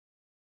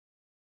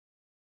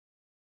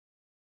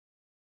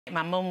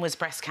my mum was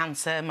breast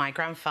cancer, my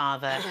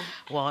grandfather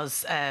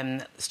was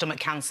stomach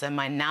cancer,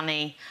 my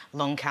nanny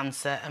lung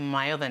cancer, and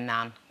my other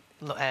nan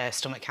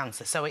stomach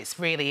cancer. So it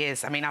really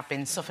is. I mean, I've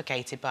been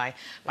suffocated by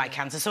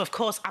cancer. So, of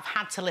course, I've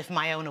had to lift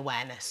my own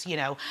awareness, you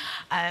know.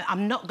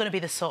 I'm not going to be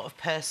the sort of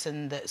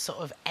person that sort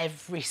of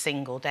every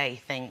single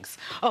day thinks,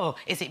 oh,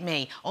 is it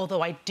me?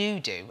 Although I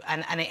do.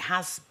 And it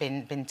has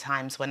been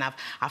times when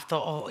I've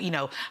thought, oh, you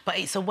know, but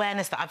it's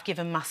awareness that I've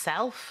given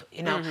myself,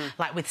 you know,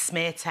 like with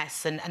smear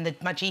tests and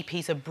my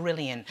GPs are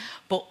brilliant.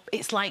 But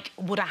it's like,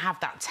 would I have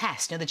that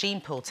test, you know, the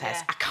gene pool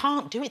test? I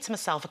can't do it to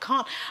myself.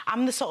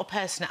 I'm the sort of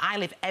person that I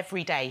live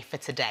every day for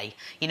today.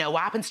 You know,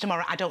 what happens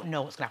tomorrow, I don't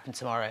know what's going to happen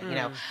tomorrow, you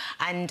know.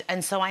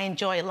 And so I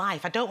enjoy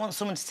life. I don't want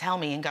someone to tell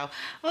me and go,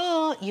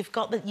 oh, you've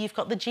got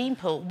the gene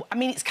pool. I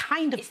mean, it's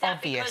kind of obvious. Is that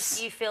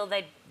because you feel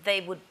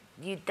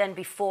you'd then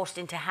be forced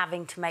into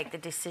having to make the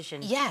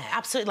decision? Yeah,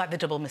 absolutely, like the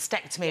double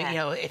mastectomy, you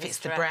know, if it's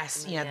the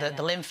breast, you know,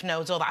 the lymph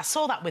nodes, all that. I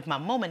saw that with my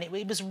mum, and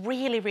it was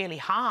really, really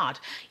hard.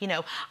 You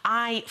know,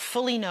 I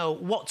fully know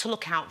what to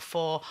look out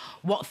for,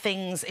 what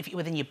things, if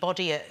within your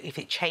body, if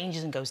it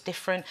changes and goes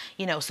different,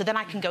 you know, so then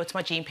I can go to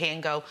my GP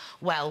and go,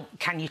 well,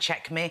 can you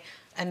check me?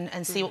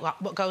 And see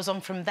what goes on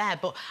from there.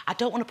 But I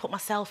don't want to put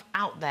myself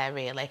out there,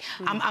 really.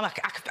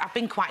 I've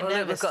been quite nervous.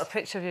 Look, we've got a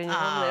picture of you and your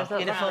mum there.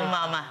 Beautiful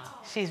mama.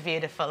 She's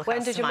beautiful.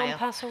 When did your mum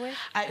pass away?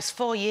 It was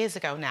 4 years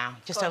ago now.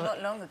 Just over...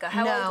 not long ago.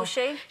 How old was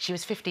she? She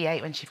was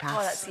 58 when she passed.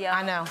 Oh, that's young.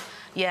 I know.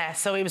 Yeah,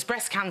 so it was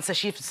breast cancer.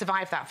 She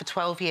survived that for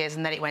 12 years,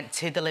 and then it went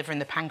to the liver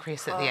and the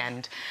pancreas at the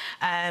end.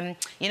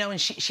 You know,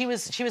 and she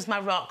was my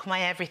rock,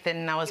 my everything,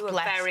 and I was blessed.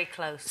 You were very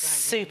close,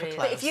 Super close.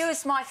 But if you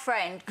was my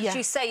friend, could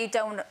you say you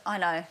don't... I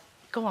know.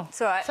 Go on.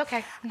 It's all right. It's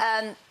OK.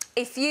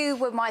 If you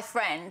were my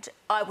friend,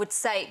 I would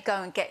say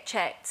go and get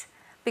checked,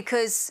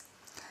 because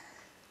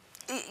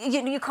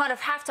you kind of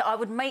have to. I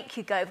would make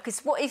you go,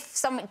 because what if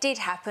something did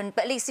happen,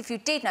 but at least if you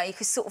did know, you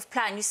could sort of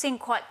plan. You seem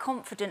quite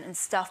confident and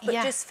stuff, but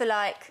just for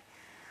like...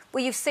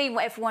 Well, you've seen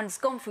what everyone's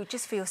gone through,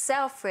 just for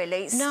yourself,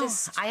 really.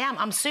 I am.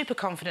 I'm super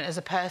confident as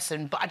a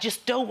person, but I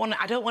just don't want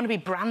to... I don't want to be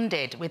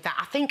branded with that.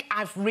 I think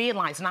I've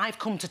realised and I've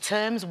come to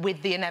terms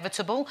with the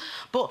inevitable.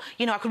 But,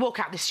 you know, I could walk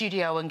out the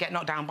studio and get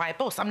knocked down by a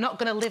bus. I'm not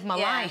going to live my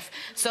life.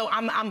 So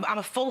I'm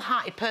a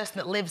full-hearted person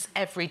that lives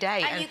every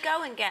day. And you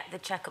go and get the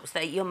checkups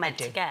that you're meant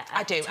to get.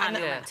 I do.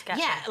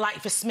 Like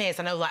for smears,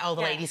 I know, like, all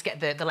the ladies get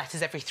the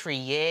letters every 3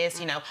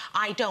 years, you know.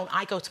 I don't.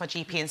 I go to my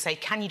GP and say,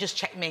 can you just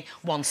check me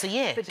once a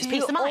year? But just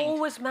peace of mind.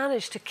 Always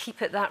manage to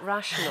keep it that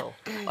rational?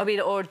 I mean,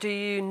 or do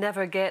you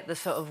never get the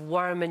sort of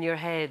worm in your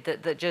head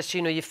that just,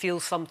 you know, you feel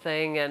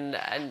something and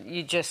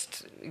you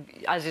just,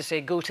 as you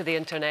say, go to the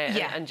internet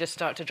and just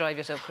start to drive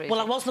yourself crazy? Well,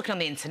 I was looking on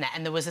the internet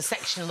and there was a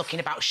section looking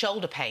about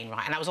shoulder pain,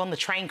 right? And I was on the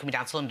train coming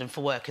down to London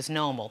for work as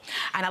normal.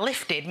 And I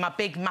lifted my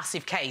big,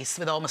 massive case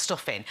with all my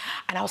stuff in.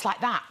 And I was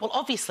like that. Well,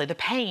 obviously, the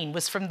pain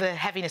was from the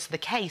heaviness of the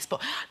case,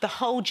 but the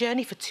whole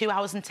journey for 2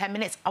 hours and 10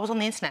 minutes, I was on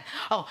the internet.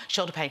 Oh,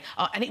 shoulder pain.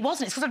 Oh, and it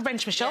wasn't. It's because I'd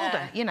wrenched my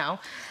shoulder, you know.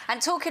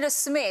 And talking of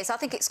smears, I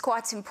think it's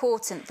quite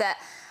important that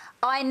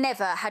I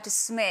never had a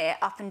smear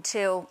up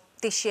until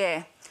this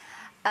year.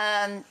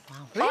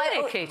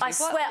 Really, Katie? I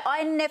swear,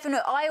 I never knew.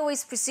 I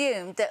always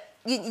presumed that,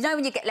 you know,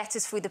 when you get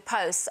letters through the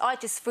post, I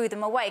just threw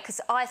them away,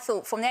 because I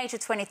thought from the age of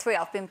 23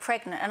 I've been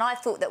pregnant, and I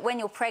thought that when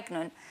you're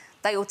pregnant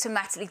they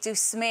automatically do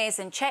smears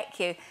and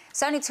check you.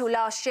 It's only till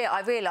last year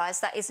I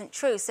realised that isn't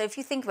true. So if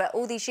you think about it,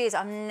 all these years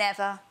I've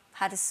never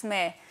had a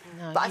smear.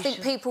 No, but I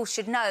think people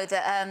should know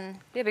that...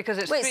 yeah, because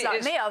it's, well, it's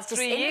like me, I was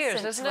just 3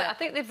 years, isn't it? I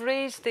think they've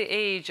raised the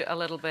age a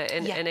little bit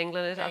in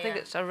England. I think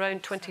it's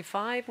around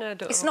 25 now.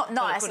 It's not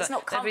nice, it's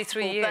not comfortable, every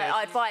 3 years. But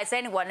I advise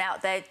anyone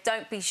out there,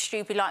 don't be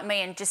stupid like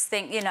me and just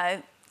think, you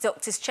know,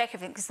 doctors check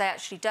everything, because they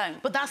actually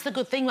don't. But that's the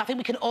good thing. I think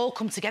we can all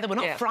come together. We're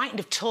not frightened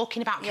of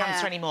talking about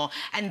cancer anymore.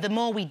 And the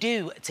more we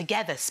do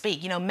together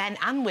speak, you know, men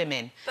and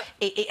women,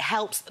 it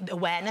helps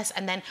awareness,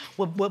 and then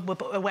we're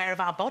aware of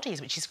our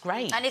bodies, which is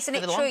great. And isn't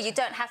it true? You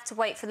don't have to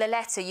wait for the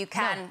letter. You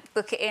can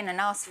book it in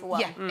and ask for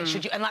one. Yeah,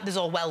 should you? And like, there's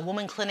all well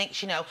woman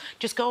clinics, you know,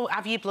 just go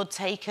have your blood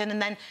taken,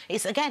 and then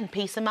it's, again,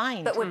 peace of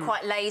mind. But we're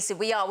quite lazy.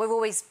 We are. We've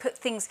always put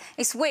things...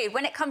 It's weird.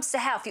 When it comes to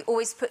health, you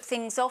always put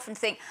things off and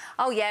think,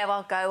 oh, yeah,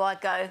 I'll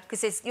go, because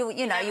there's...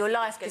 You know, your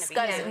life just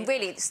goes, and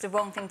really, it's the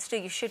wrong thing to do.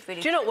 You should really...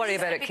 Do you not worry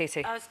about it,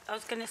 Katie? I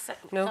was going to say...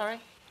 No. Sorry?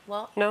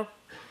 What? No.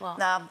 What?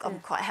 No, I'm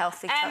quite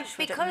healthy,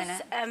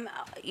 because,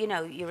 you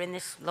know, you're in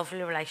this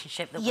lovely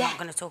relationship that we're not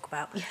going to talk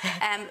about.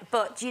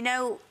 But, you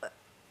know,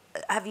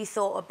 have you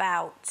thought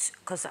about...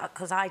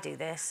 Because I do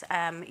this,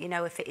 you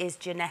know, if it is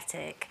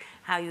genetic,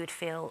 how you would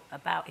feel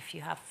about if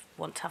you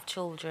want to have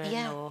children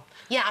or...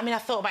 Yeah, I mean,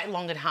 I've thought about it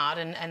long and hard,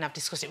 and I've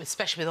discussed it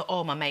especially with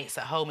all my mates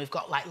at home. We've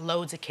got, like,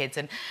 loads of kids,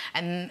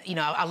 and you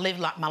know, I live,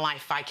 like, my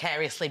life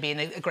vicariously being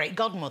a great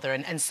godmother,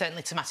 and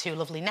certainly to my 2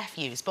 lovely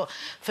nephews. But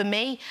for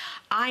me,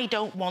 I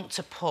don't want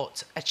to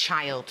put a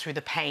child through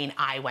the pain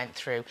I went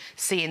through,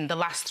 seeing the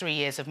last 3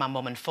 years of my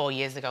mum and 4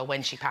 years ago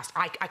when she passed.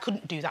 I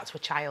couldn't do that to a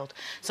child.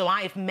 So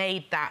I've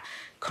made that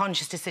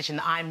conscious decision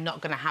that I'm not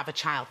going to have a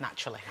child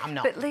naturally. I'm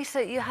not. But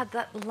Lisa, you had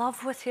that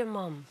love with your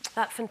mum,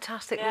 that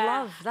fantastic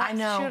love. That's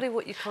surely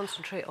what you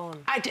concentrate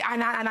on. I do,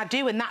 and I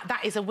do, and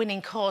that is a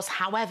winning cause.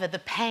 However, the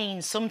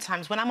pain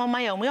sometimes when I'm on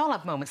my own, we all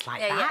have moments like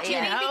that.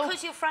 You know?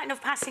 Because you're frightened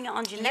of passing it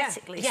on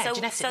genetically.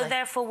 Genetically. So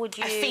therefore, would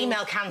you? A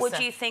female cancer. Would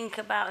you think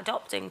about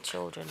adopting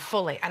children?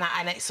 Fully, and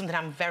it's something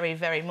I'm very,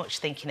 very much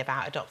thinking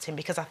about adopting,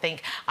 because I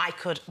think I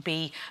could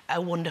be a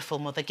wonderful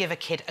mother, give a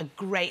kid a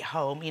great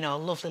home, you know, a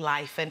lovely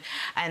life, and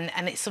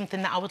it's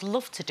something that I would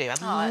love to do.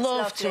 I'd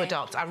love to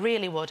adopt. I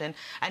really would,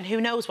 and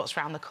who knows what's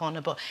round the corner,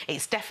 but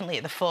it's definitely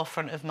at the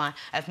forefront of my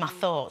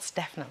thoughts,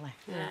 definitely.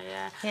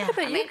 What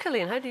about you,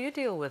 Coleen? How do you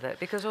deal with it?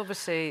 Because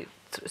obviously,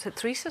 is it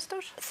 3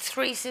 sisters?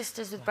 3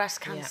 sisters with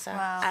breast cancer,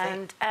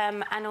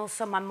 and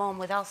also my mum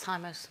with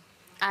Alzheimer's,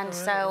 and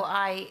so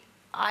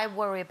I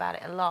worry about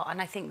it a lot,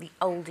 and I think the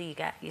older you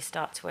get, you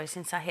start to worry.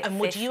 Since I hit 50 and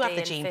would you have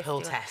the gene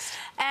pool test?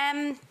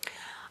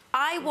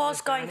 I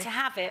was going to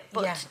have it,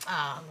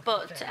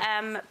 but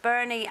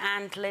Bernie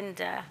and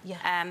Linda,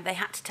 they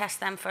had to test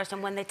them first,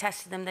 and when they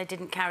tested them, they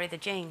didn't carry the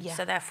gene,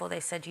 so therefore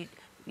they said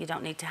you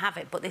don't need to have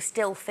it. But they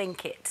still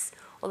think it's,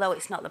 although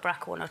it's not the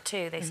BRCA1 or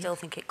 2, they still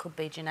think it could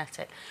be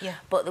genetic.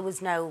 But there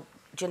was no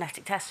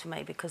genetic test for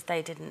me because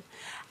they didn't.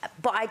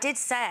 But I did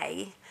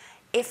say,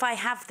 if I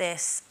have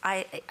this,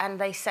 and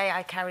they say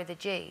I carry the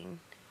gene,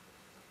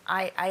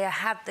 I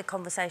had the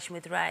conversation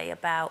with Ray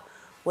about,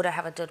 would I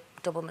have a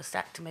double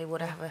mastectomy?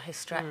 Would I have a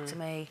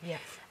hysterectomy?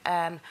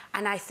 And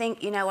I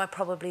think, you know, I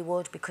probably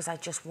would, because I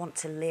just want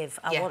to live.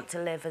 I want to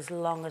live as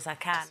long as I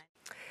can.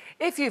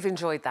 If you've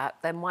enjoyed that,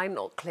 then why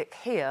not click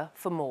here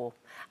for more?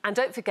 And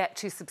don't forget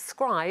to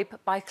subscribe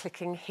by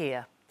clicking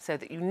here, so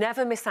that you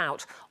never miss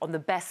out on the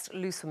best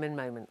Loose Women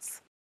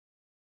moments.